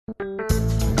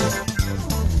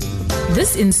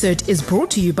This insert is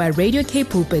brought to you by Radio K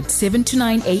Pulpit 7 to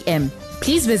 9 a.m.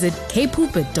 Please visit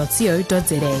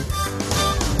kpulpit.co.za.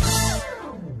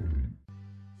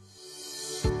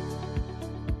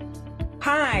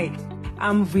 Hi,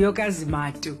 I'm Vuyokazi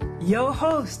Matu, your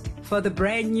host for the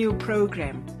brand new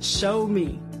program, Show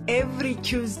Me. Every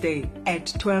Tuesday at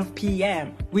 12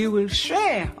 p.m., we will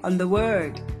share on the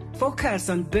Word, focus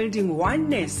on building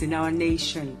oneness in our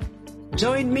nation.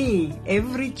 Join me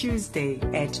every Tuesday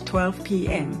at 12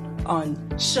 p.m. on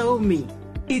Show Me.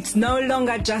 It's no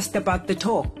longer just about the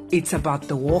talk, it's about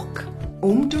the walk.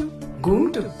 Umdu,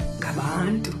 gumdu,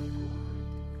 kabandu.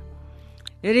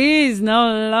 It is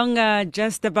no longer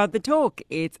just about the talk.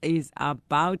 It is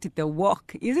about the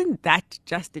walk. Isn't that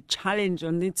just a challenge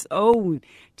on its own?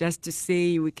 Just to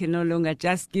say we can no longer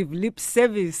just give lip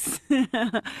service.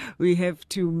 We have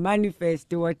to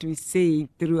manifest what we say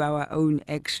through our own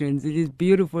actions. It is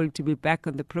beautiful to be back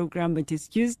on the program. It is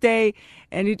Tuesday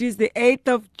and it is the 8th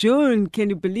of June.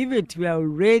 Can you believe it? We are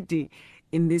already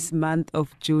in this month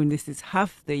of June. This is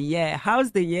half the year.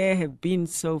 How's the year have been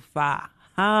so far?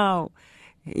 How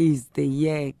is the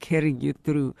year carrying you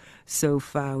through so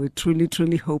far? We truly,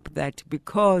 truly hope that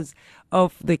because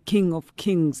of the King of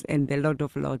Kings and the Lord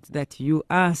of Lords, that you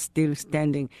are still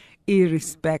standing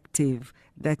irrespective,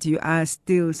 that you are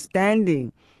still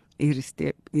standing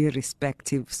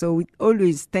irrespective. So we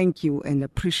always thank you and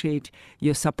appreciate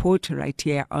your support right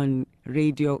here on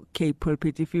Radio K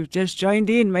Pulpit. If you've just joined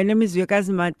in, my name is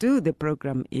Vuyokazi Matu. The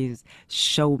program is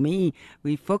Show Me.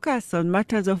 We focus on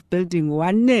matters of building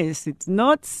oneness. It's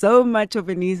not so much of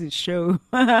an easy show,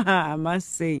 I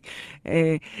must say.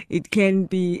 It can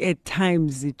be at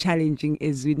times challenging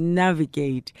as we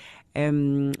navigate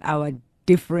our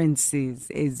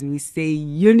differences, as we say,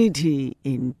 unity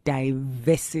in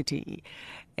diversity.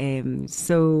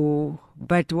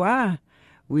 But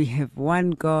we have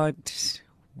one God,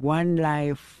 one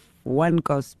life, one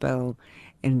gospel,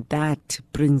 and that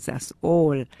brings us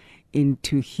all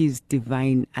into His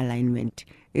divine alignment,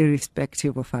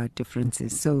 irrespective of our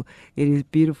differences. So it is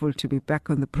beautiful to be back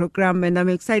on the program, and I'm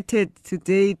excited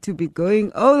today to be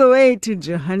going all the way to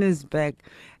Johannesburg,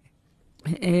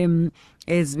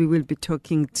 as we will be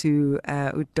talking to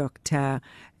Dr.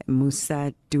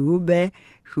 Musa Dube,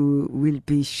 who will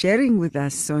be sharing with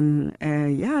us on,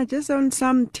 just on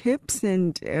some tips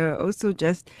and also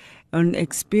just on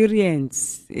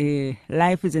experience.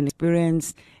 Life is an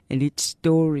experience, and each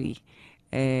story,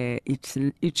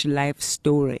 each life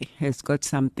story has got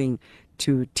something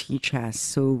to teach us.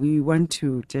 So we want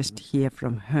to just hear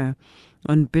from her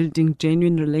on building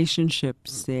genuine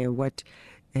relationships, what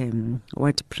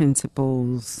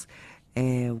principles,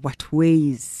 what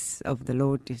ways of the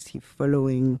Lord is He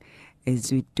following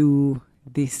as we do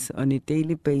this on a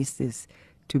daily basis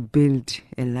to build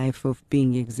a life of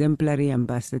being exemplary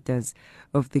ambassadors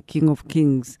of the King of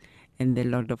Kings and the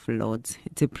Lord of Lords.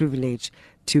 It's a privilege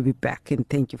to be back, and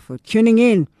thank you for tuning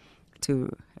in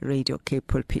to Radio K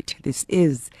Pulpit. This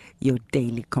is your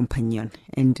daily companion.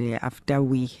 And after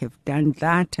we have done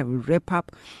that, I will wrap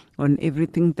up on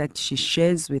everything that she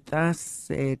shares with us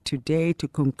today to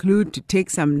conclude, to take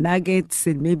some nuggets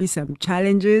and maybe some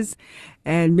challenges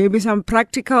and maybe some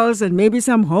practicals and maybe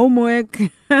some homework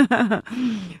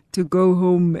to go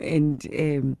home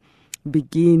and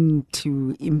begin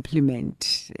to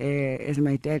implement. As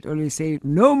my dad always said,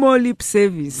 no more lip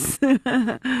service.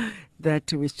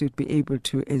 That we should be able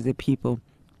to, as a people,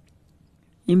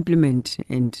 implement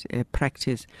and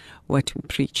practice what we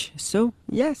preach. So,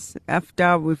 yes,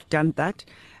 after we've done that,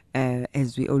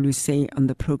 as we always say on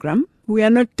the program, we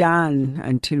are not done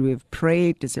until we've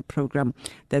prayed. It's a program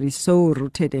that is so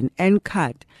rooted and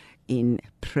anchored in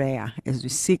prayer as we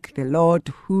seek the Lord,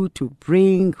 who to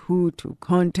bring, who to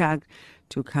contact,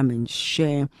 to come and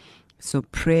share. So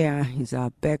prayer is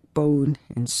our backbone,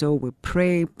 and so we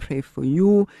pray for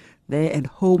you there at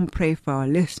home, pray for our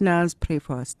listeners, pray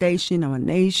for our station, our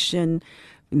nation,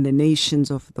 in the nations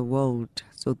of the world,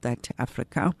 so that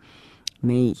Africa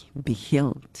may be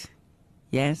healed.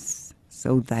 Yes,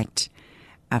 so that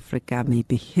Africa may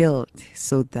be healed,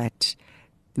 so that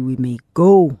we may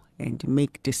go and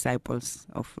make disciples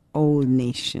of all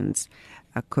nations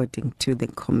according to the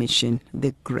commission,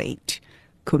 the Great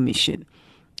Commission.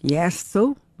 Yes,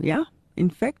 so, in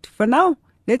fact, for now,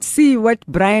 let's see what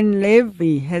Brian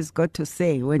Levy has got to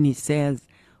say when he says,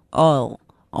 all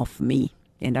of me.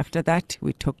 And after that,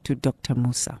 we talk to Dr.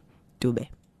 Musa Dube.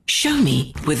 Show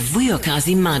Me with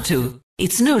Vuyokazi Matu.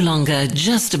 It's no longer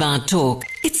just about talk.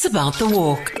 It's about the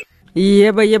walk.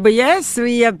 Yes,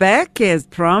 we are back as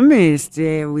promised.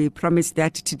 We promised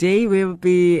that today we'll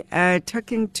be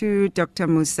talking to Dr.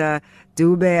 Musa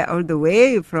Dube all the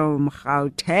way from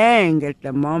Gauteng at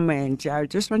the moment. I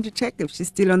just want to check if she's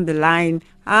still on the line.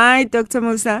 Hi, Dr.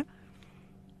 Musa.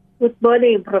 Good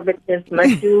morning, Prophetess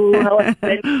Matthew. How are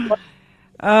you?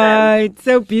 It's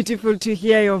so beautiful to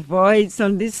hear your voice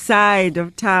on this side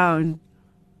of town.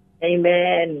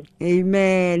 Amen.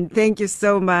 Amen. Thank you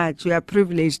so much. We are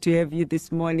privileged to have you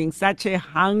this morning. Such a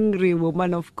hungry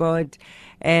woman of God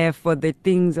for the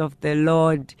things of the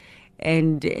Lord.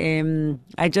 And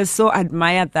I just so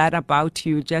admire that about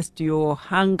you, just your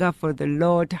hunger for the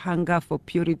Lord, hunger for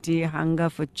purity,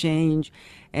 hunger for change,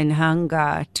 and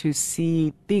hunger to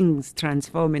see things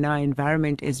transform in our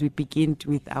environment as we begin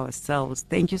with ourselves.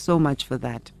 Thank you so much for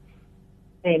that.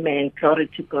 Amen. Glory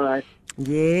to God.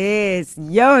 Yes.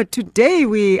 Today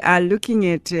we are looking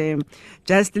at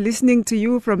just listening to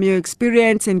you from your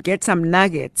experience and get some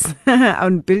nuggets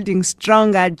on building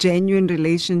stronger, genuine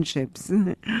relationships.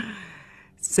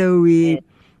 So we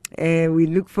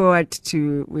look forward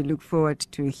to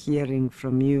hearing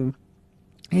from you.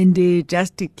 And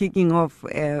just kicking off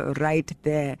right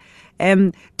there,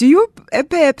 do you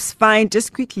perhaps find,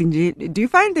 just quickly, do you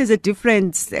find there's a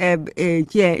difference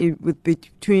here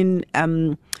between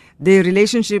the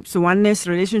relationships, oneness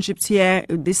relationships here,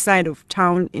 this side of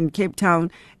town in Cape Town,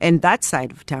 and that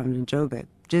side of town in Joburg,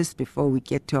 just before we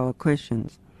get to our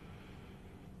questions?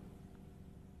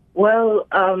 Well,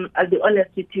 I'll be honest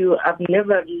with you, I've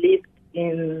never lived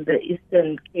in the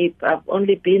Eastern Cape. I've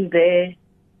only been there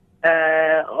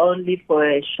only for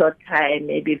a short time,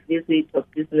 maybe visit or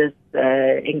business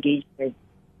engagement.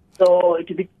 So it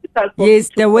would be difficult for yes,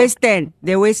 the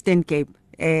Western Cape,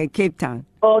 Cape Town.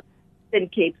 Oh, Western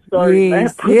Cape, sorry.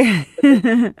 Yes,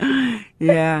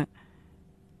 yeah.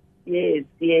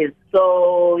 Yes.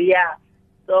 So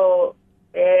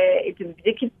it will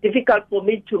be difficult for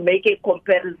me to make a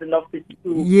comparison of the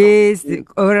two. Yes,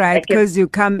 all right, because you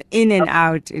come in and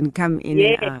out and come in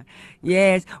and out.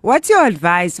 Yes. What's your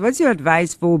advice?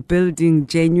 For building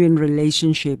genuine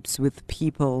relationships with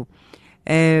people?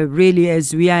 Really,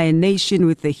 as we are a nation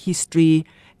with a history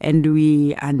and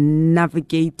we are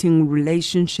navigating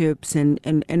relationships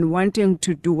and wanting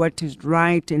to do what is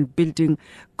right and building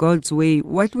God's way,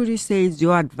 what would you say is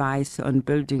your advice on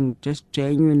building just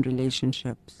genuine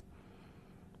relationships?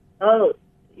 Oh,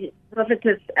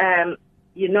 Prophetess, there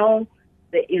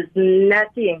is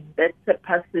nothing that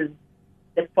surpasses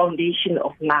the foundation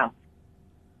of love.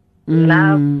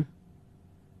 Love,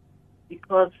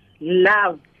 because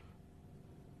love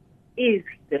is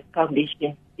the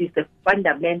foundation, is the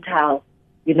fundamental,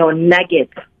 nugget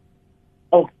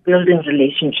of building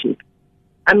relationships.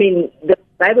 I mean, the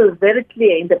Bible is very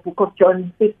clear in the book of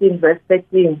John 15, verse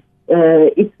 13.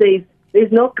 It says,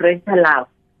 there's no greater love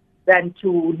than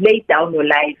to lay down your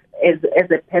life as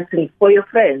a person for your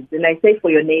friends, and I say for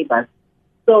your neighbors.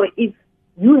 So if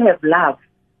you have love,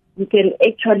 you can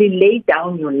actually lay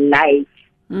down your life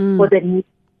for the next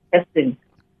person.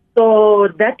 So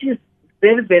that is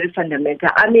very, very fundamental.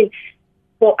 I mean,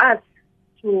 for us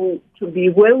to be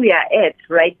where we are at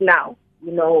right now,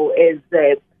 as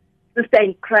sister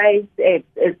in Christ, as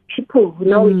people who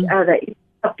know each other, it's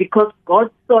because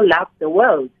God so loved the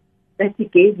world that He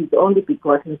gave His only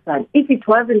begotten Son. If it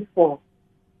wasn't for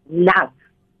love,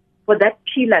 for that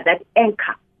pillar, that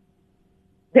anchor,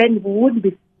 then we wouldn't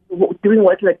be doing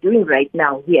what we're doing right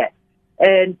now here.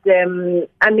 And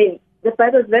I mean, the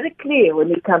Bible is very clear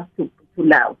when it comes to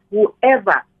love.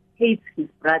 Whoever hates his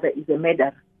brother is a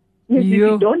murderer. If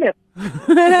you don't have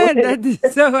that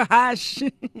is so harsh.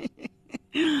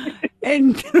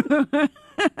 And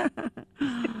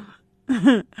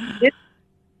this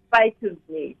frightens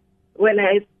me when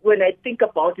I think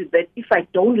about it, that if I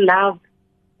don't love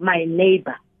my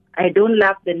neighbor, I don't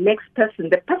love the next person,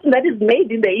 the person that is made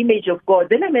in the image of God,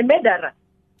 then I'm a murderer.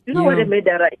 You know what a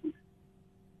murderer is?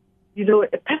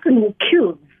 A person who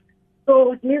kills.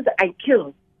 So it means I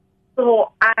kill.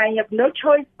 So I have no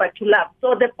choice but to love.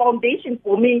 So the foundation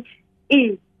for me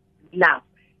is love.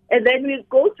 And then we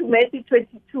go to Matthew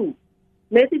 22.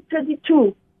 Matthew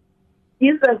 22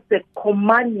 gives us the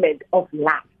commandment of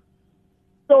love.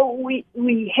 So we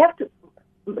have to,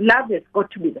 love has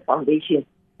got to be the foundation,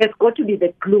 has got to be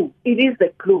the glue. It is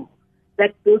the glue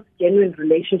that builds genuine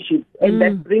relationships and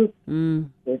that brings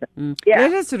Yeah.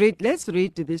 Let's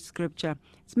read this scripture.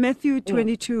 It's Matthew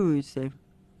 22, you say.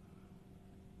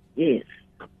 Yes.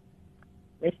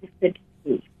 Matthew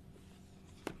 22.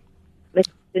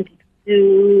 Matthew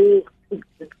 22,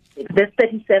 verse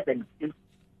 37.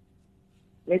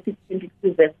 Matthew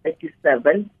 22, verse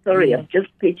 37. Sorry, I'm just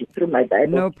paging through my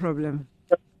Bible. No problem.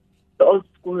 The old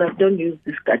school, I don't use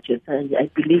these gadgets. I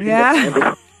believe in the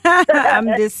Bible. I'm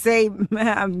the same.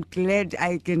 I'm glad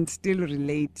I can still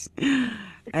relate.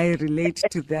 I relate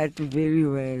to that very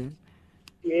well.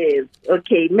 Yes.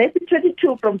 Okay. Matthew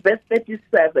 22 from verse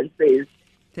 37 says,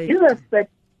 Jesus said,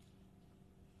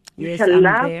 you Yes, shall I'm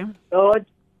love there. God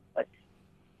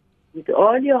with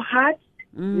all your heart,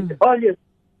 with all your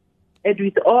and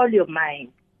with all your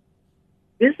mind.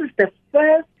 This is the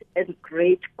first and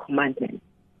great commandment.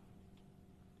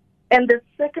 And the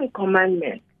second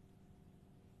commandment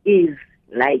is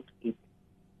like it.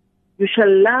 You shall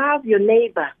love your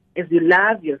neighbor as you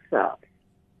love yourself.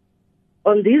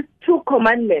 On these two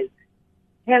commandments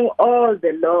hang all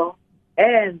the law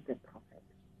and the prophets.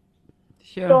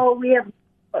 Sure. So we have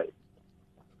no choice.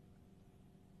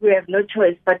 We have no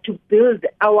choice but to build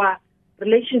our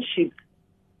relationships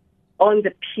on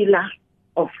the pillar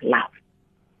of love.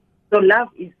 So love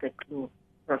is the clue,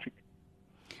 Prophet.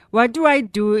 What do I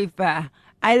do if I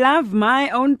love my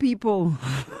own people?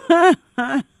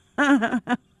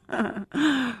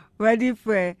 What if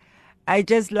I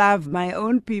just love my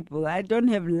own people? I don't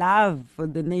have love for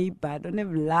the neighbor. I don't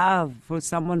have love for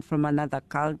someone from another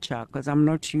culture because I'm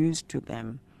not used to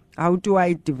them. How do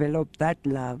I develop that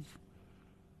love?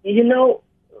 You know,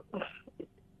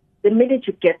 the minute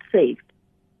you get saved,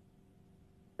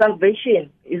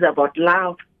 salvation is about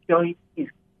love, joy, peace,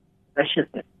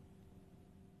 righteousness.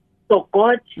 So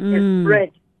God has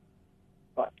spread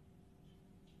God.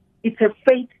 It's a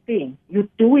faith thing. You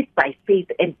do it by faith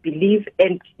and believe,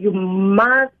 and you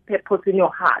must purpose in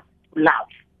your heart to love.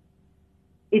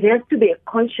 It has to be a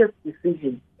conscious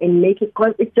decision and make it.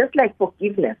 It's just like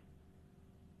forgiveness.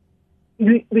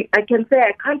 I can say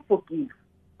I can't forgive,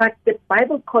 but the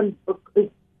Bible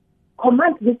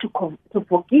commands me to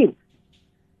forgive.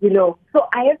 You know, so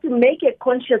I have to make a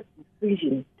conscious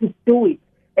decision to do it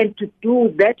and to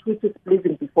do that which is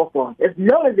pleasing before God. As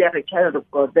long as you are a child of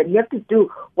God, then you have to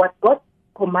do what God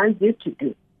commands you to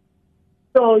do.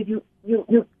 So you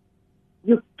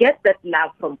get that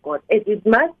love from God, and it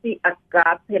must be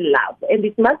agape love, and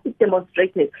it must be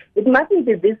demonstrated. It mustn't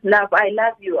be this love, I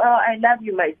love you, oh, I love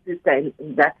you, my sister, and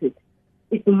that's it.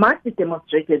 It must be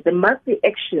demonstrated. There must be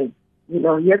action. You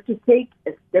know, you have to take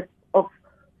a step of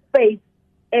faith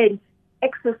and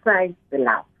exercise the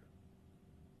love.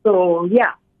 So,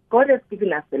 yeah, God has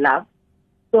given us the love.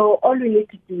 So all we need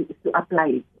to do is to apply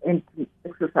it and to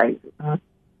exercise it.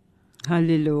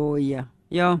 Hallelujah.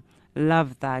 Yeah,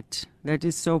 love that. That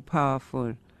is so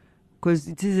powerful. Because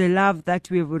it is a love that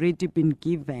we have already been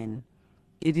given.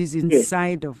 It is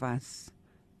inside of us.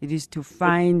 It is to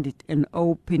find it and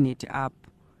open it up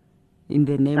in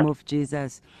the name of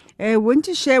Jesus. I want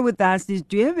to share with us, do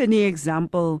you have any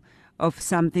example of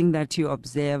something that you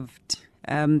observed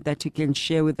that you can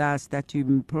share with us that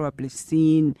you've probably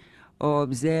seen or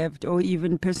observed or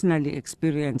even personally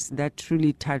experienced that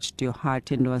truly touched your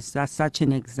heart and was such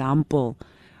an example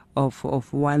of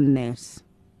oneness?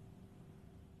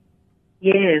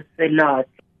 Yes, a lot.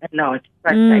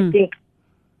 But I think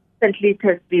recently it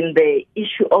has been the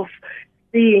issue of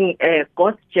seeing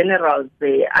God's generals,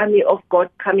 the army of God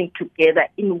coming together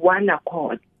in one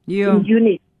accord, in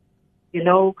unity, you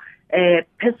know,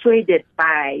 persuaded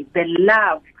by the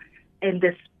love and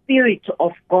the spirit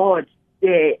of God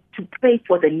to pray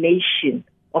for the nation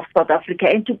of South Africa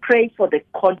and to pray for the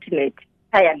continent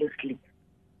tirelessly.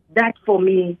 That for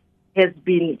me has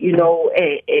been, you know,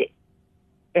 a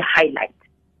highlight,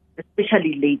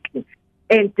 especially lately.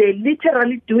 And they're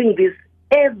literally doing this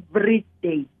every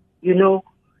day, you know,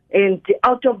 and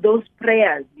out of those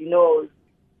prayers, you know,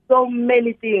 so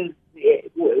many things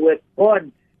were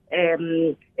born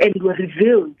and were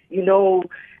revealed, you know.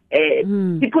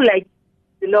 People like,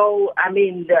 you know, I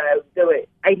mean,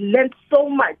 I learned so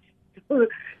much.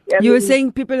 You were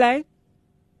saying people like?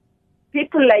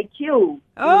 People like you,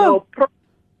 you know,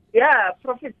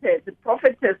 prophetess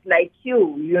like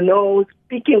you know,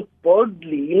 speaking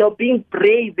boldly, you know, being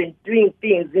brave and doing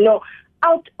things, you know,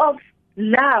 out of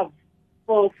love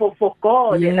for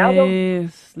God. Yes, and out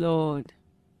of, Lord.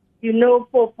 You know,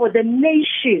 for the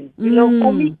nation, you know,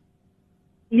 for me,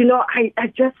 you know, I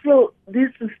just feel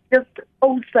this is just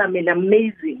awesome and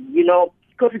amazing, you know,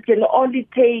 because it can only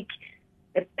take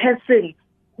a person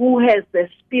who has the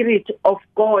spirit of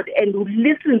God and who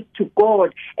listens to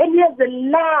God and has a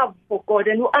love for God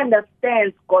and who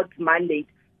understands God's mandate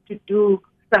to do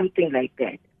something like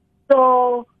that.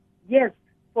 So, yes,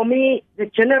 for me, the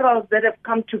generals that have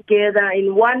come together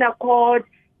in one accord,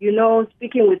 you know,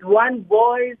 speaking with one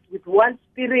voice, with one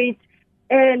spirit,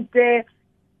 and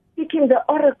speaking the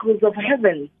oracles of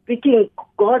heaven, speaking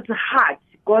God's heart,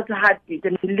 God's heartbeat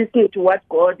and listening to what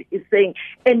God is saying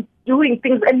and doing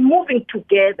things and moving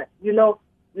together,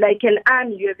 like an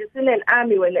army. You have seen an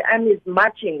army when the army is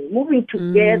marching, moving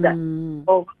together,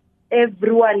 or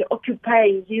everyone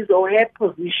occupying his or her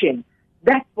position.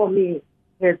 That for me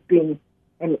has been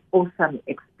an awesome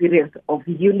experience of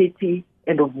unity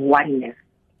and of oneness.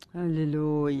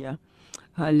 Hallelujah.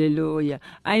 Hallelujah.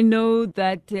 I know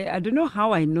that, I don't know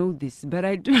how I know this, but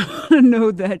I do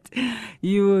know that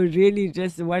you are really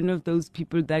just one of those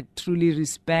people that truly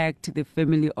respect the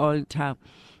family altar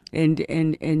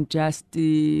and just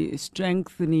the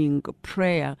strengthening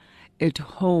prayer at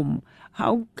home.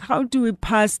 How do we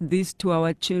pass this to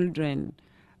our children,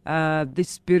 the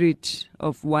spirit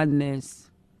of oneness?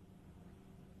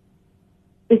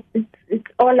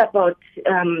 It's all about,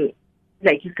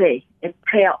 like you say, a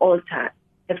prayer altar,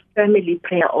 a family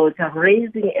prayer altar,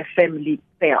 raising a family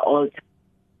prayer altar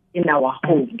in our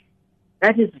home.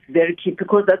 That is very key,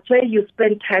 because that's where you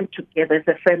spend time together as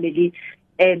a family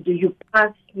and you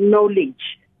pass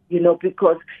knowledge,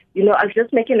 because, I'll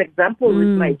just make an example with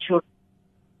my children.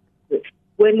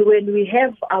 When we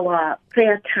have our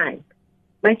prayer time,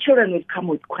 my children will come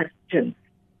with questions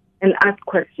and ask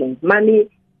questions. Mommy,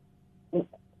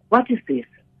 what is this?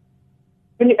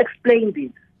 Can you explain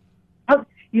this?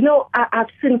 I've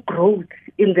seen growth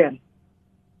in them.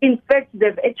 In fact,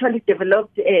 they've actually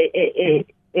developed a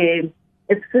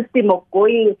system of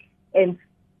going and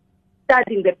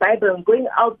studying the Bible and going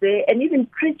out there and even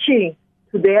preaching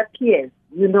to their peers,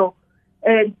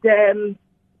 and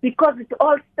because it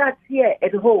all starts here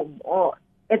at home or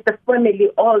at the family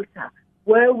altar,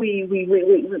 where we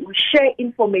share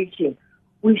information,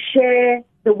 we share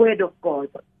the word of God,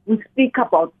 we speak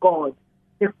about God,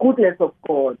 the goodness of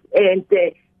God, and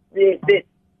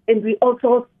and we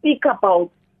also speak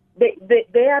about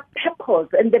their purpose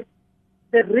and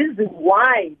the reason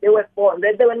why they were born.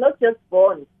 That they were not just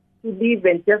born to live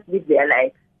and just live their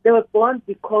life. They were born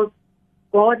because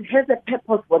God has a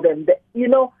purpose for them.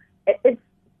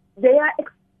 The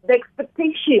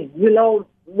expectation,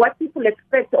 what people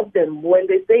expect of them when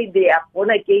they say they are born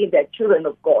again, they're children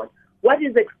of God. What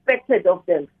is expected of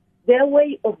them? Their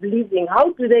way of living.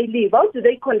 How do they live? How do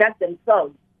they conduct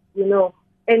themselves?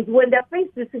 And when they're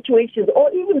faced with situations,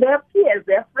 or even their peers,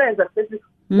 their friends are facing,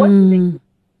 what do they do?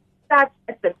 Start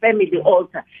at the family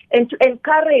altar and to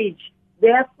encourage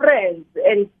their friends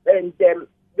and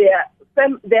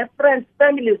their friends'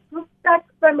 families to start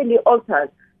family altars,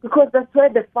 because that's where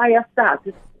the fire starts.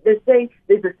 They say,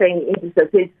 there's a saying in English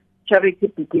that says, charity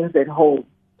begins at home.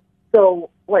 So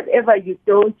whatever you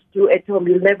don't do at home,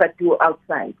 you'll never do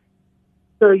outside.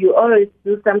 So you always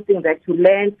do something that you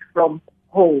learn from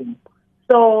home.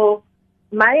 So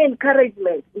my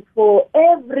encouragement is for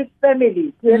every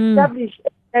family to establish a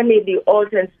family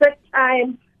altar and set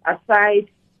time aside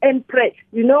and pray.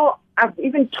 I've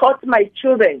even taught my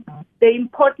children the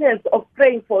importance of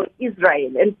praying for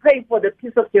Israel and praying for the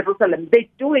peace of Jerusalem. They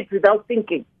do it without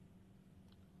thinking.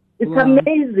 It's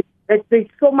amazing that there's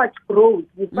so much growth.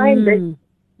 You find that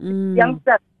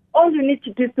youngsters, all you need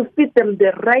to do is to feed them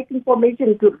the right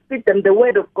information, to feed them the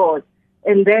word of God,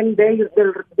 and then they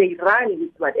run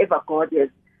with whatever God has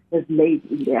laid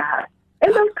in their heart.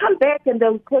 And they'll come back and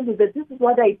they'll tell you that this is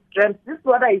what I dreamt, this is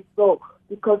what I saw,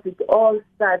 because it all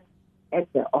starts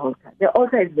at the altar. The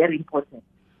altar is very important.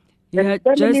 Yeah,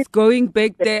 just going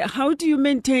back there, how do you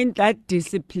maintain that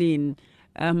discipline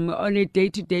on a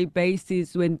day-to-day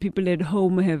basis when people at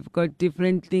home have got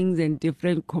different things and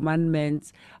different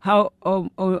commandments? How,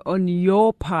 on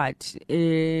your part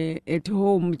at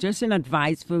home, just an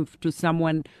advice to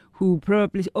someone who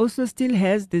probably also still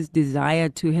has this desire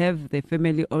to have the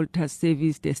family altar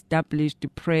service established,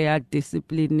 prayer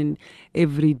discipline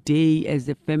every day as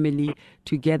a family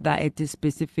together at a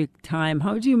specific time.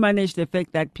 How do you manage the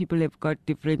fact that people have got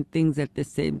different things at the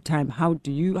same time? How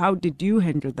did you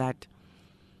handle that?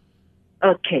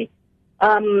 Okay.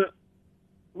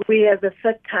 We have a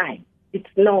set time. It's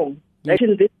known that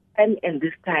in this time and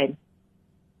this time,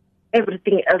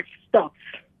 everything else stops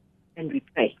and we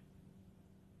pray.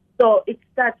 So it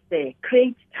starts there.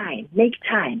 Create time. Make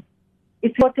time.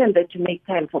 It's important that you make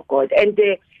time for God. And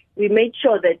we made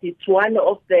sure that it's one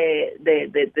of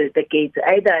the gates,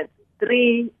 either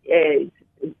 3,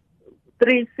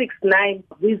 6, 9,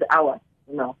 these hours,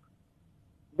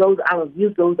 those hours,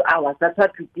 use those hours. That's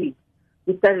what we did.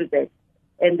 We started that.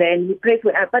 And then we pray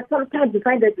for, but sometimes we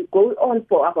find that we go on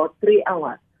for about 3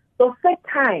 hours. So set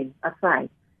time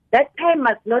aside. That time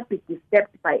must not be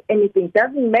disturbed by anything.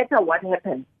 Doesn't matter what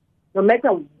happens. No matter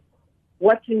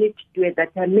what you need to do at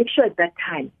that time, make sure at that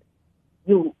time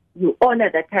you honor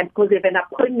that time, because you have an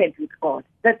appointment with God.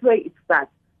 That's where it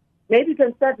starts. Maybe you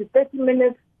can start with 30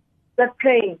 minutes, start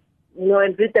praying,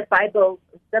 and read the Bible,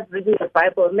 start reading the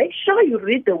Bible. Make sure you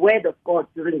read the Word of God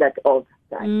during that altar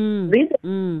time. Read it.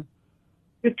 You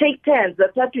take turns.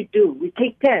 That's what we do. We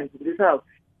take turns in this house.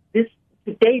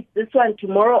 Today, this one,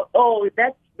 tomorrow. Oh,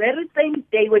 that very same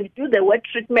day when you do the word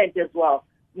treatment as well.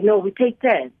 We take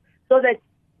turns so that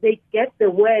they get the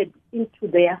word into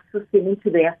their system, into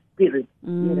their spirit.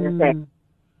 In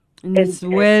this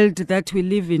world that we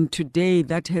live in today,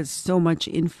 that has so much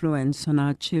influence on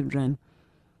our children.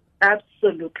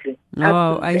 Absolutely.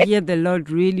 Oh, I hear the Lord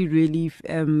really, really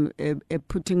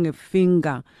putting a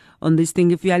finger on this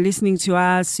thing. If you are listening to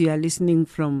us, you are listening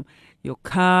from your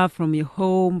car, from your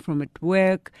home, from at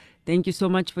work. Thank you so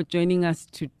much for joining us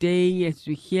today as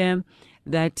we hear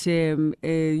that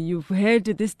you've had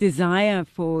this desire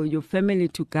for your family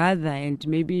to gather, and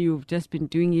maybe you've just been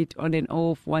doing it on and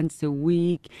off once a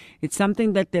week. It's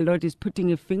something that the Lord is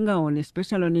putting a finger on,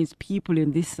 especially on his people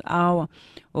in this hour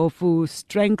of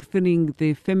strengthening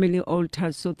the family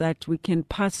altar so that we can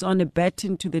pass on a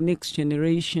baton to the next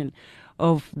generation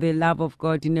of the love of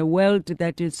God in a world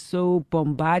that is so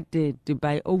bombarded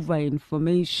by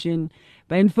over-information,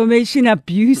 by information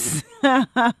abuse.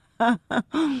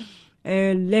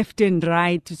 Left and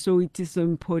right. So it is so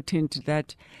important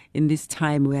that in this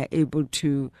time we are able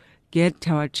to get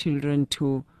our children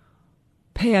to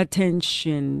pay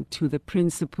attention to the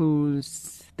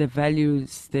principles, the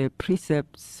values, the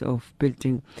precepts of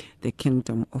building the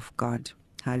kingdom of God.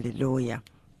 Hallelujah.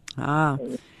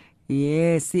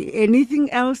 Yes.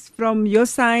 Anything else from your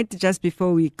side? Just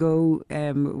before we go,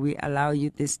 we allow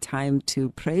you this time to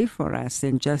pray for us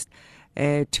and just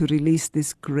to release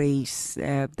this grace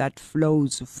that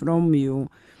flows from you.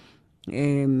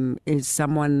 Is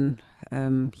someone,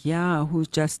 who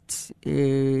just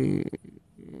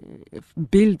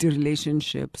build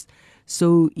relationships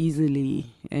so easily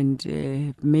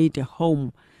and made a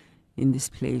home in this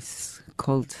place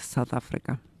called South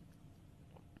Africa.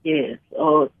 Yes.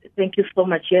 Oh, thank you so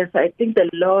much. Yes, I think the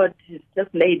Lord has just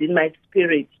laid in my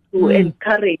spirit to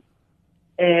encourage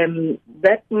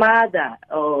that mother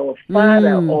or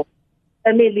father or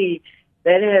family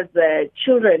that has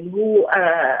children who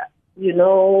are,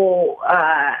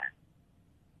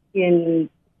 in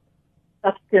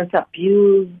substance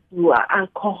abuse, who are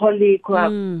alcoholic, who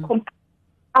are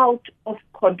out of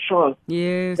control.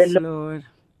 Yes, Lord.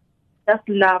 Just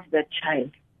love that child.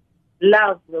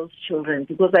 Love those children,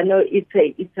 because I know it's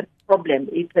a problem.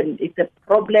 It's a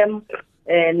problem,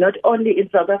 not only in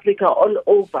South Africa, all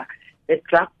over. The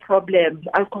drug problem,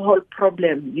 alcohol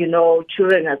problem.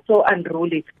 Children are so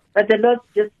unruly. But the Lord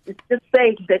is just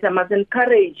saying that I must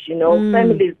encourage,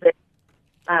 families that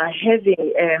are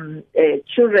having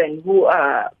children who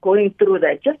are going through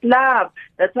that. Just love.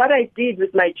 That's what I did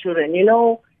with my children.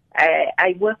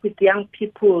 I work with young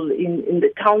people in the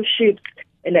townships.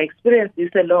 And I experienced this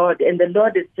a lot, and the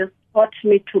Lord has just taught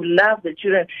me to love the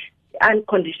children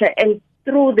unconditionally. And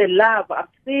through the love, I've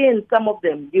seen some of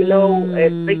them,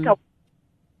 break up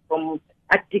from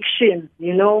addictions,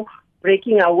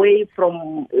 breaking away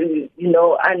from,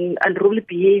 unruly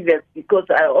behaviors, because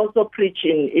I also preach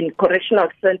in correctional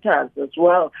centers as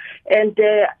well. And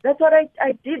that's what I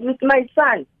did with my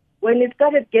son. When he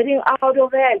started getting out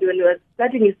of hand, when he was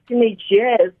starting his teenage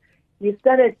years, he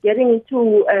started getting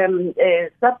into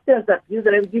substance abuse.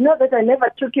 And you know that I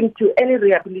never took him to any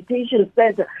rehabilitation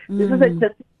center. This is a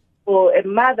testimony for a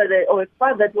mother or a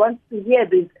father that wants to hear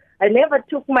this. I never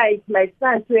took my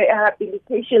son to a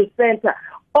rehabilitation center.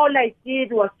 All I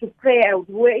did was to pray. I would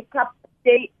wake up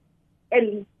day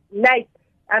and night.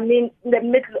 In the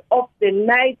middle of the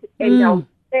night, and I would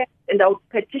pray, and I would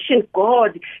petition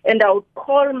God, and I would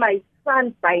call my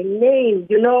son by name,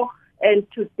 And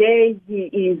today he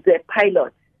is a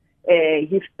pilot.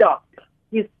 He stopped.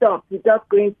 He's not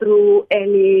going through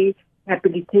any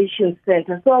rehabilitation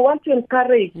center. So I want to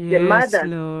encourage the mothers,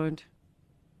 Lord.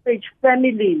 Encourage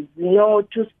families,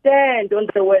 to stand on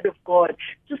the word of God,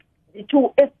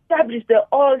 to establish the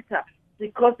altar,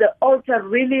 because the altar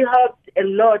really helped a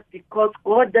lot, because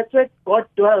that's where God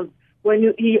dwells.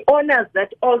 When He honors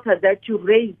that altar that you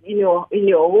raise in your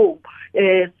home,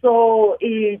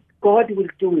 God will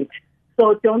do it.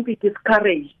 So don't be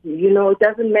discouraged. It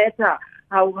doesn't matter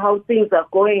how things are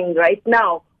going right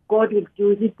now. God will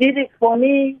do it. He did it for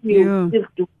me. He will still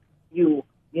do you.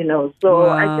 So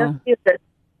wow.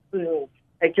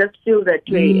 I just feel that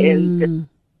way. And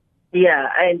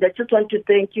and I just want to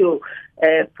thank you,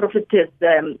 Prophetess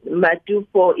Madu,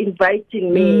 for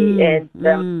inviting me. And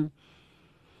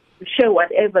share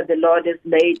whatever the Lord has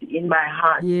laid in my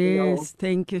heart. Yes,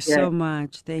 thank you so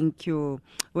much. Thank you.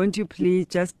 Won't you please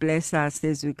just bless us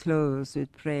as we close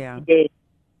with prayer? Yes,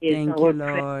 thank you,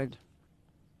 Lord.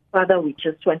 Father, we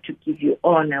just want to give you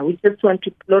honor. We just want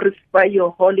to glorify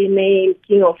your holy name,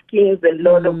 King of kings and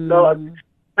Lord of lords.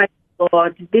 My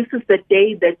God, this is the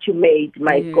day that you made,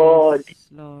 my God.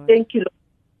 Lord. Thank you, Lord.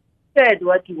 You shared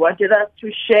what you wanted us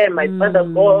to share, my Father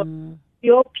God.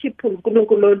 Your people,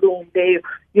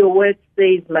 your word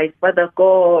says, my Father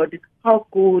God, how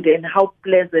good and how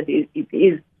pleasant it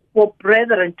is for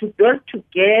brethren to dwell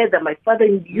together, my Father,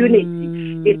 in unity.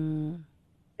 It's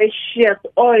precious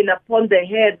oil upon the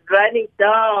head, running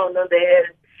down on the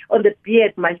head, on the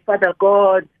beard, my Father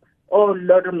God. Oh,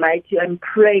 Lord Almighty, I'm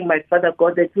praying, my Father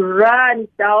God, that you run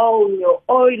down your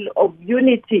oil of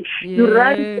unity. You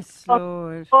run down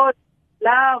Lord.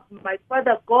 Love, my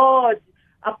Father God,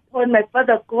 upon my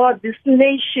Father God, this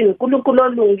nation,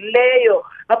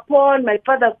 upon my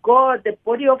Father God, the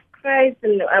body of Christ,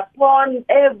 and upon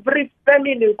every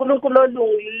family,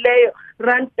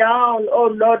 run down, oh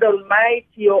Lord Almighty,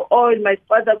 your oil, my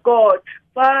Father God.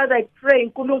 Father, I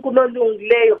pray,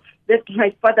 that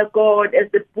my Father God, as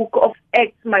the book of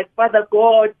Acts, my Father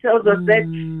God, tells us that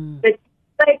the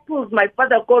disciples, my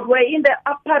Father God, were in the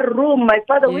upper room, my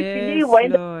Father, we believe we're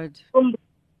in the room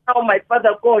now, my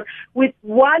Father God, with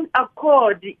one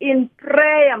accord in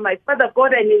prayer, my Father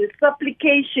God, and in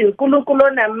supplication.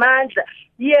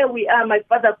 Here we are, my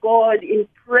Father God, in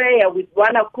prayer with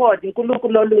one accord,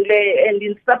 and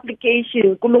in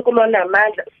supplication.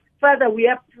 Father, we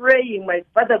are praying, my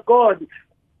Father God,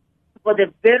 for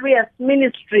the various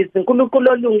ministries, for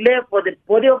the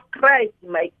body of Christ,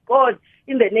 my God.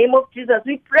 In the name of Jesus,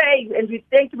 we pray and we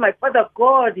thank you, my Father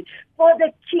God, for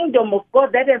the kingdom of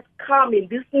God that has come in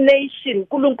this nation.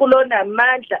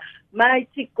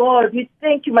 Mighty God, we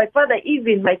thank you, my Father,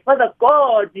 even, my Father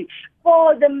God,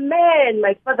 for the man,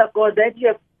 my Father God, that you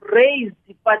have raised,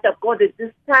 Father God, at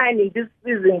this time, in this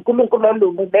season,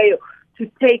 to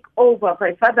take over,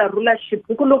 my Father, rulership.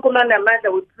 We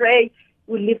pray.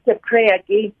 We lift a prayer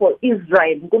again for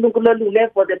Israel,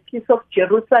 for the peace of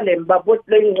Jerusalem.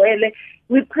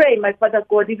 We pray, my Father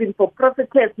God, even for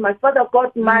prophetess, my Father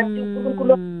God, Matthew.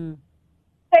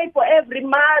 Pray for every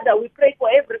mother. We pray for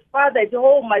every father at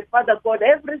home, my Father God,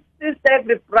 every sister,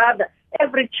 every brother,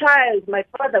 every child, my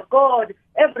Father God,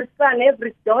 every son,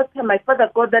 every daughter, my Father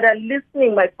God, that are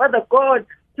listening, my Father God,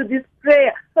 to this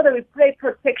prayer. Father, we pray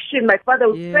protection, my Father.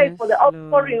 We pray for the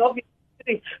outpouring of your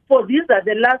Spirit. For these are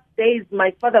the last days,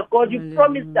 my Father God. You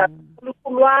promised us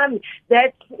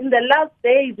that in the last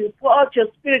days you pour out your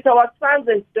Spirit, our sons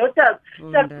and daughters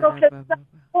shall prophesy.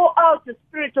 Pour out the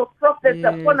Spirit of prophets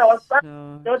upon our sons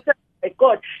and daughters, my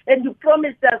God. And you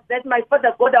promised us that, my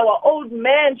Father God, our old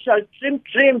man shall dream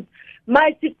dreams.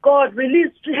 Mighty God,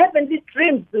 release heavenly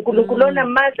dreams, that will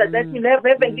have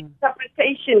heavenly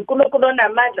interpretation.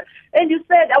 And you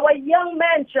said, our young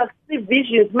man shall see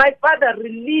visions. My Father,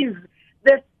 release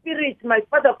the Spirit, my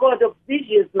Father God, of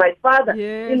visions, my Father,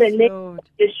 in the name of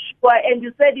Yeshua. And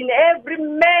you said, in every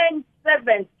man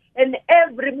servant and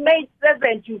every maid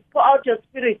servant, you pour out your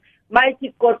Spirit.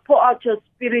 Mighty God, pour out your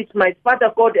Spirit, my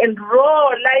Father God, and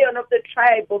roar, Lion of the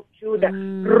tribe of Judah.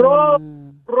 Roar,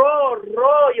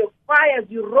 roar, your fires,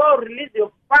 you roar, release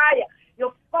your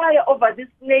fire over this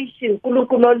nation.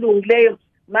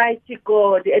 Mighty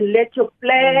God, and let your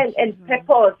plan and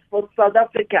purpose for South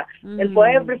Africa and for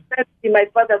every family, my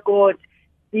Father God,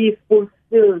 be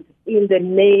fulfilled in the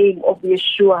name of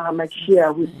Yeshua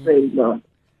HaMashiach, we pray, Lord.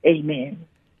 Amen.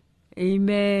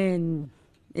 Amen.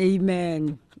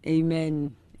 Amen.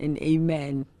 Amen and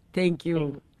amen. Thank you.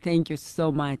 Amen. Thank you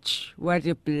so much. What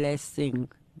a blessing.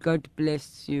 God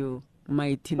bless you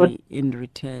mightily in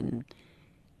return.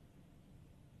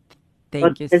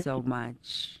 Thank you so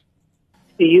much.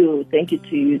 To you. Thank you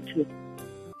to you too.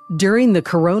 During the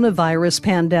coronavirus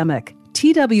pandemic,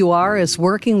 TWR is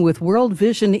working with World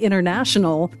Vision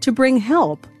International to bring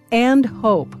help and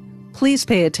hope. Please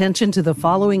pay attention to the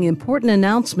following important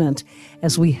announcement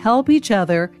as we help each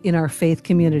other in our faith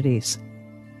communities.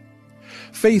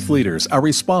 Faith leaders are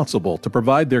responsible to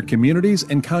provide their communities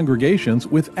and congregations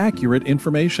with accurate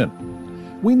information.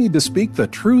 We need to speak the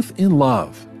truth in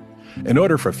love. In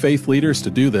order for faith leaders to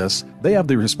do this, they have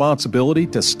the responsibility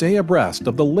to stay abreast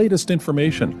of the latest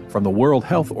information from the World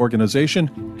Health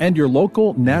Organization and your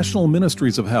local national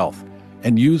ministries of health,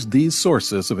 and use these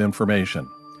sources of information.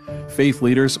 Faith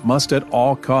leaders must at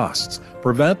all costs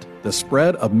prevent the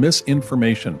spread of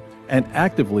misinformation and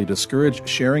actively discourage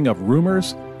sharing of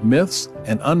rumors, myths,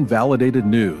 and unvalidated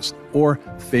news or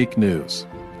fake news.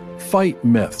 Fight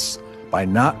myths by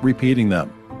not repeating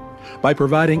them. By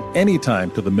providing any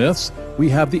time to the myths, we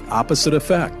have the opposite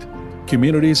effect.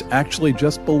 Communities actually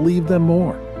just believe them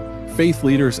more. Faith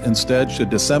leaders instead should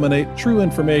disseminate true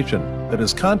information that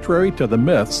is contrary to the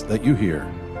myths that you hear.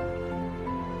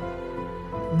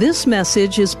 This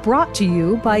message is brought to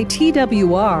you by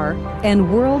TWR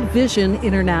and World Vision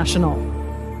International.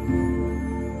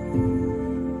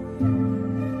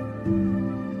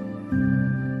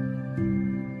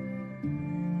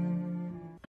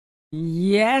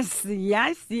 Yes,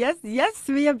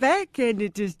 we are back, and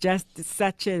it is just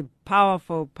such a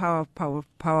powerful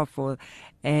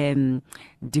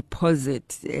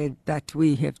deposit that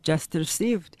we have just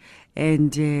received,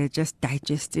 and just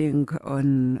digesting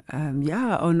on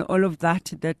all of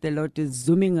that the Lord is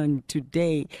zooming on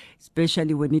today,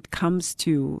 especially when it comes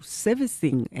to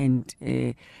servicing and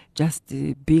just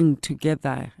being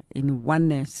together in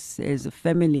oneness as a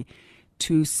family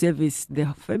to service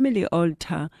the family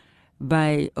altar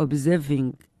by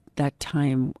observing that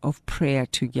time of prayer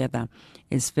together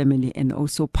as family, and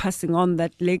also passing on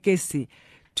that legacy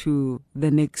to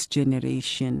the next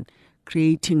generation,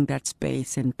 creating that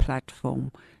space and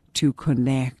platform to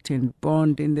connect and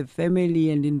bond in the family,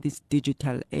 and in this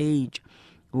digital age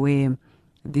where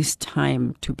this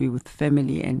time to be with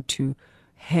family and to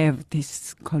have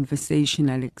this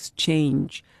conversational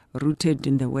exchange rooted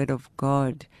in the Word of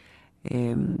God,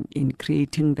 in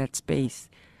creating that space,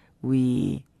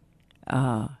 we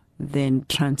are then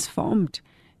transformed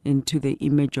into the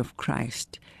image of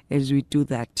Christ as we do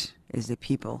that as a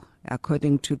people,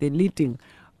 according to the leading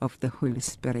of the Holy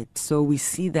Spirit. So we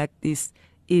see that this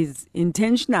is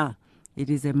intentional. It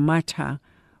is a matter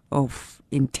of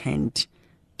intent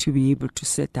to be able to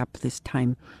set up this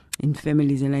time in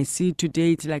families. And I see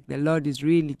today it's like the Lord is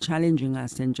really challenging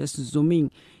us and just zooming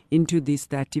into this,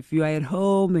 that if you are at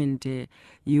home and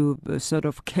you sort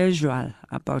of casual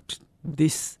about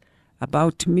this,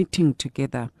 about meeting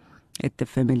together at the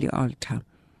family altar,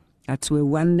 that's where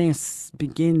oneness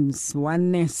begins.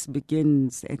 Oneness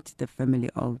begins at the family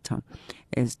altar.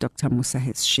 As Dr. Musa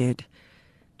has shared,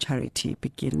 charity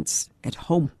begins at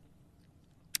home.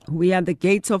 We are the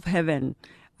gates of heaven,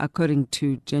 according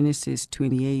to Genesis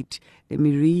 28. Let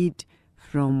me read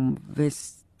from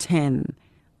verse 10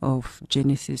 of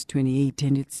Genesis 28.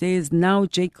 And it says, "Now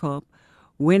Jacob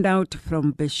went out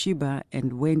from Beersheba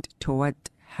and went toward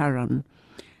Haran.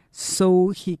 So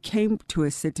he came to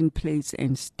a certain place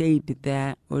and stayed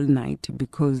there all night,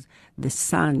 because the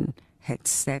sun had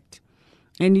set.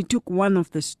 And he took one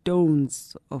of the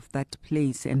stones of that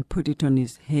place and put it on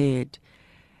his head,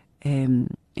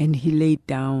 and he lay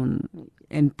down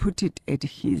and put it at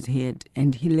his head,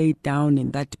 and he lay down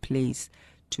in that place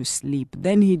to sleep.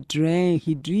 Then he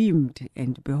dreamed,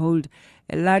 and behold,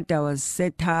 a ladder was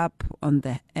set up on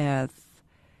the earth,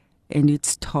 and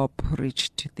its top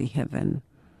reached the heaven.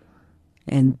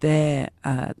 And there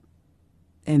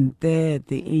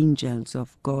the angels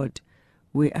of God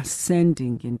were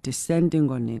ascending and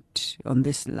descending on it, on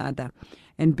this ladder.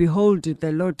 And behold,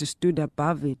 the Lord stood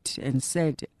above it and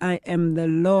said, I am the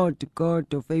Lord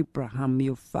God of Abraham,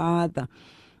 your father,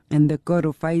 and the God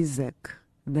of Isaac.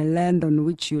 The land on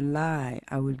which you lie,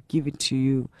 I will give it to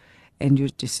you and your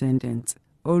descendants.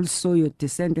 Also your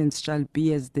descendants shall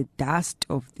be as the dust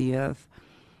of the earth.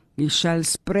 You shall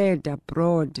spread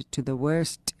abroad to the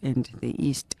west and the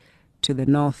east, to the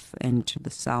north and to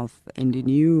the south, and in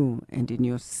you and in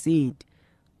your seed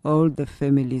all the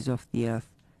families of the earth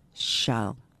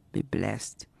shall be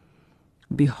blessed.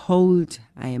 Behold,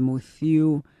 I am with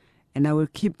you, and I will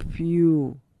keep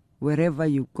you wherever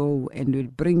you go, and will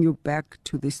bring you back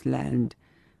to this land.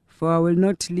 For I will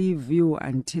not leave you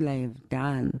until I have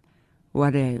done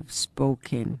what I have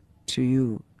spoken to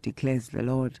you, declares the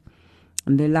Lord."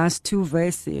 And the last two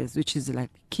verses, which is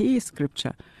like key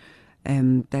scripture,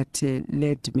 that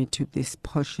led me to this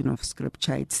portion of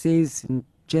scripture. It says in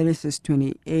Genesis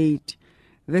 28,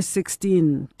 verse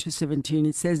 16 to 17,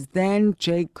 it says, "Then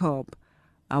Jacob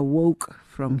awoke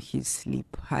from his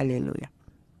sleep." Hallelujah.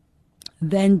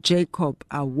 "Then Jacob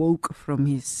awoke from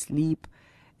his sleep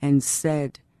and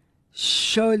said,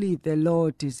 surely the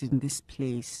Lord is in this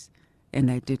place, and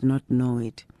I did not know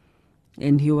it.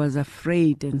 And he was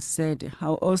afraid and said,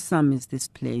 how awesome is this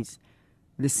place?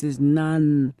 This is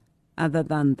none other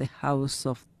than the house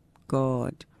of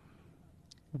God.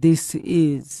 This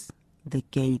is the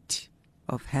gate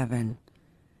of heaven.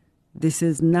 This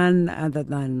is none other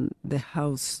than the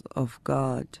house of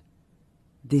God.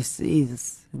 This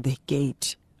is the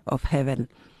gate of heaven."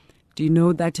 Do you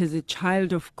know that as a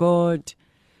child of God,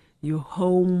 your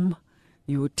home,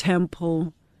 your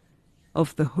temple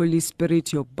of the Holy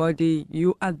Spirit, your body,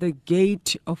 you are the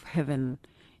gate of heaven.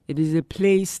 It is a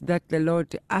place that the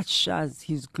Lord ushers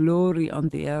his glory on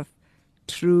the earth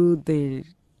through the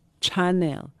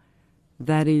channel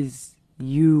that is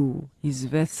you, his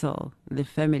vessel, the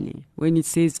family. When it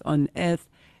says on earth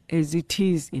as it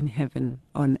is in heaven,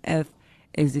 on earth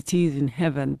as it is in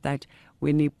heaven, that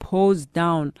when he pours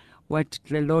down what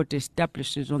the Lord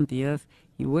establishes on the earth,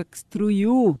 he works through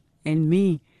you and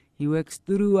me. He works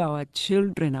through our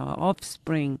children, our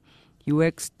offspring. He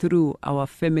works through our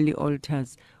family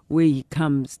altars, where he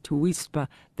comes to whisper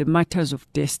the matters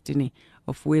of destiny,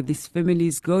 of where this family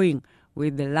is going,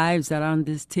 where the lives around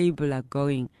this table are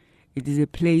going. It is a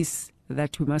place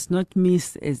that we must not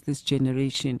miss as this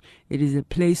generation. It is a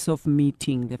place of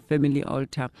meeting, the family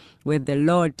altar, where the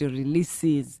Lord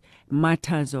releases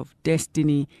matters of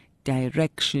destiny,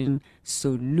 direction,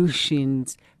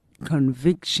 solutions,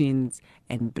 convictions,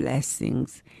 and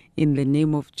blessings in the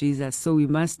name of Jesus. So we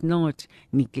must not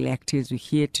neglect, as we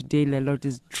hear today, the Lord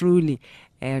is truly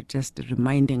just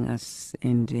reminding us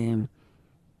and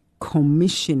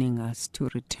commissioning us to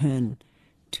return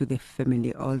to the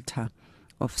family altar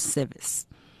of service.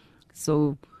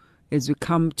 So as we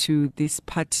come to this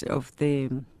part of the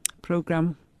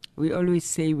program, we always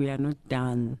say we are not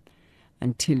done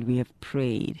until we have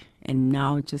prayed. And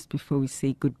now, just before we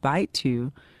say goodbye to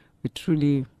you, we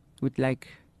truly would like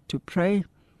to pray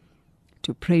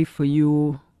for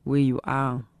you where you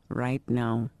are right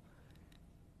now.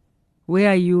 Where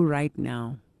are you right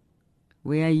now?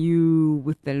 Where are you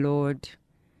with the Lord?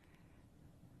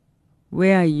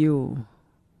 Where are you?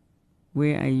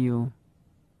 Where are you?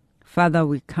 Father,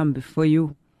 we come before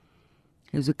you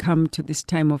as we come to this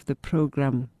time of the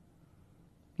program.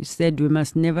 You said we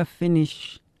must never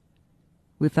finish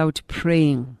without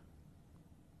praying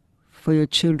for your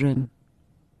children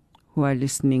who are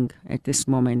listening at this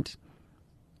moment.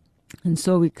 And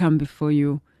so we come before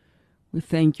you. We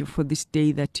thank you for this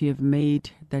day that you have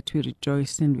made, that we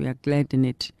rejoice and we are glad in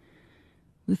it.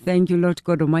 We thank you, Lord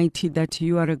God Almighty, that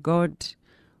you are a God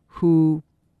who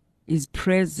is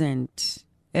present,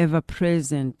 ever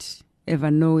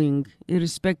knowing,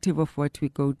 irrespective of what we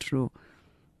go through.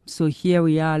 So here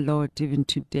we are, Lord, even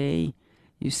today.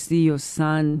 You see your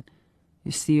son,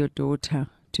 you see your daughter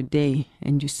today,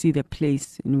 and you see the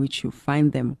place in which you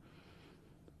find them.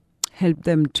 Help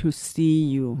them to see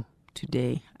you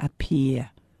today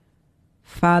appear.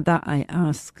 Father, I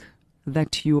ask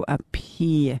that you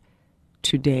appear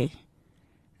today,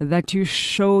 that you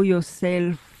show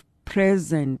yourself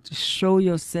present, show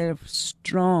yourself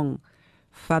strong,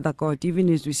 Father God, even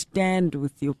as we stand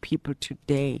with your people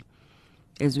today,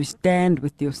 as we stand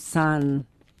with your son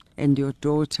and your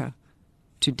daughter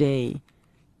today,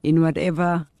 in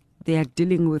whatever they are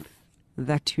dealing with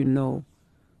that you know.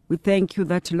 We thank you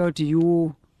that, Lord,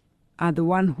 you are the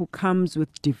one who comes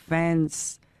with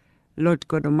defense. Lord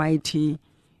God Almighty,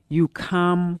 you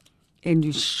come and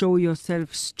you show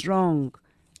yourself strong.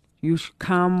 You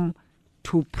come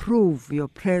to prove your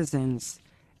presence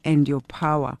and your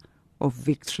power of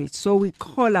victory. So we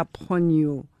call upon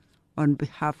you on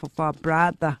behalf of our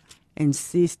brother and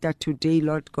sister today,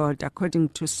 Lord God, according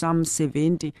to Psalm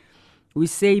 70. We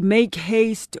say, make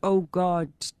haste, O God,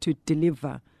 to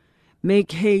deliver.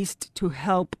 Make haste to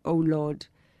help, O Lord.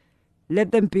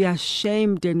 Let them be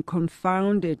ashamed and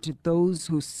confounded, those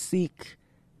who seek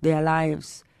their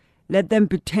lives. Let them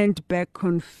be turned back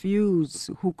confused,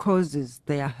 who causes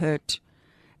their hurt.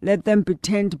 Let them be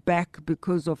turned back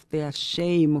because of their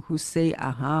shame, who say,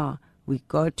 aha, we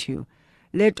got you.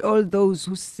 Let all those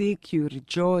who seek you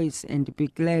rejoice and be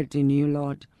glad in you,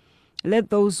 Lord.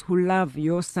 Let those who love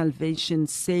your salvation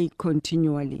say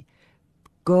continually,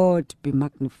 God be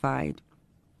magnified.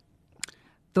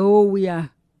 Though we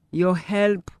are your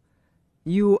help,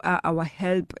 you are our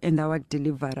help and our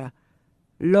deliverer.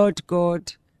 Lord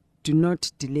God, do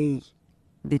not delay.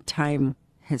 The time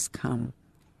has come.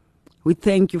 We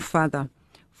thank you, Father,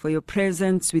 for your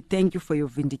presence. We thank you for your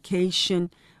vindication.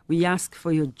 We ask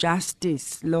for your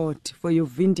justice, Lord, for your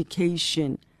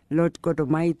vindication, Lord God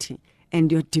Almighty, and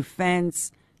your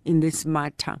defense in this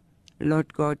matter.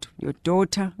 Lord God, your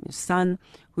daughter, your son,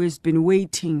 who has been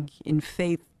waiting in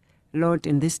faith, Lord,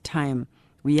 in this time,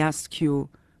 we ask you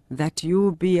that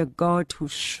you be a God who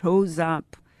shows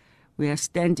up. We are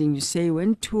standing, you say,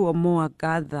 when two or more are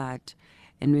gathered,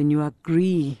 and when you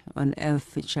agree on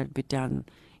earth, it shall be done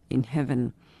in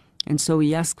heaven. And so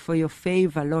we ask for your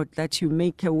favor, Lord, that you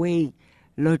make a way,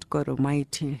 Lord God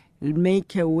Almighty.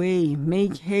 Make a way,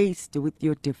 make haste with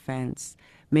your defense,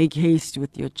 make haste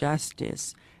with your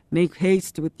justice, make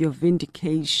haste with your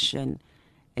vindication,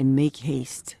 and make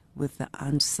haste with the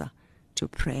answer to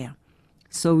prayer.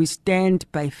 So we stand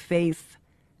by faith,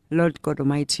 Lord God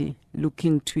Almighty,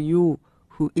 looking to you,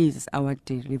 who is our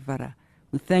deliverer.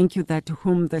 We thank you that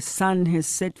whom the Son has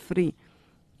set free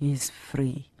is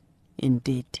free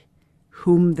indeed.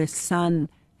 Whom the Son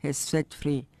has set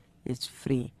free is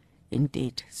free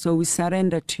indeed. So we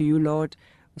surrender to you, Lord.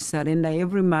 We surrender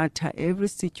every matter, every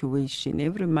situation,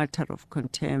 every matter of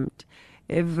contempt,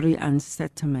 every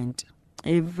unsettlement,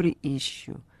 every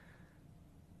issue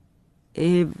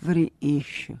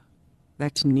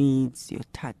that needs your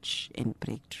touch and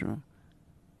breakthrough.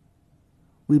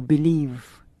 We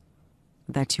believe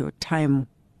that your time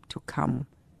to come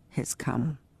has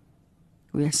come.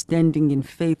 We are standing in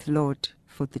faith, Lord,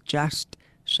 for the just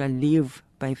shall live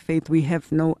by faith. We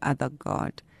have no other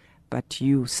God but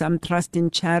you. Some trust in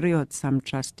chariots, some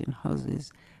trust in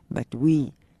horses, but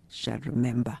we shall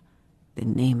remember the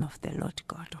name of the Lord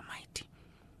God Almighty.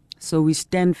 So we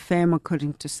stand firm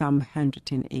according to Psalm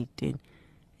 118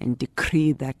 and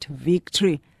decree that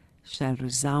victory shall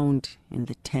resound in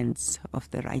the tents of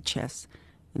the righteous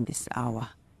in this hour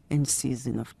and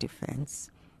season of defense,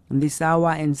 in this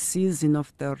hour and season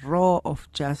of the roar of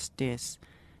justice,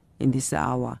 in this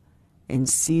hour and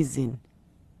season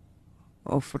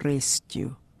of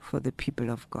rescue for the people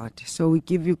of God. So we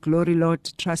give you glory,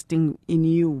 Lord, trusting in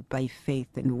you by faith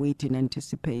and wait in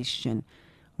anticipation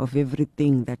of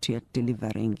everything that you are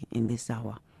delivering in this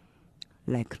hour.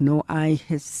 Like no eye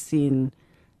has seen,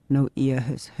 no ear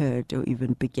has heard, or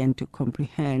even began to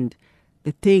comprehend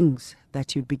the things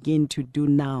that you begin to do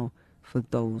now for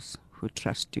those who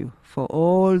trust you. For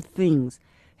all things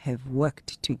have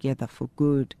worked together for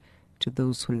good to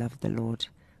those who love the Lord,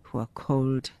 who are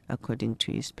called according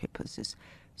to his purposes.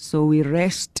 So we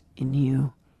rest in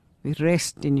you. We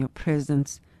rest in your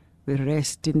presence. We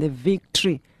rest in the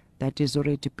victory that has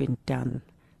already been done,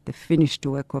 the finished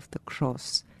work of the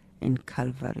cross in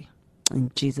Calvary.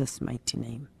 In Jesus' mighty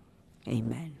name,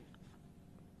 amen.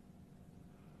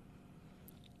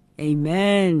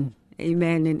 Amen.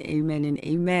 Amen and amen and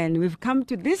amen. We've come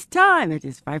to this time. It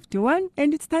is 5 to 1,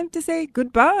 and it's time to say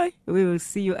goodbye. We will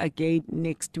see you again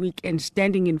next week, and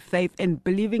standing in faith and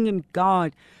believing in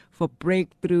God for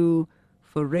breakthrough,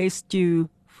 for rescue,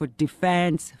 for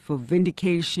defense, for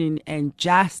vindication and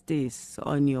justice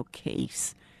on your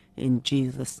case. In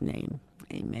Jesus' name,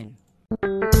 amen.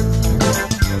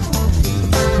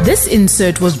 This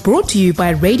insert was brought to you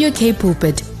by Radio K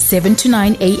Pulpit, 7 to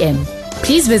 9 a.m.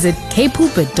 Please visit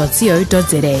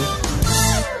kpulpit.co.za.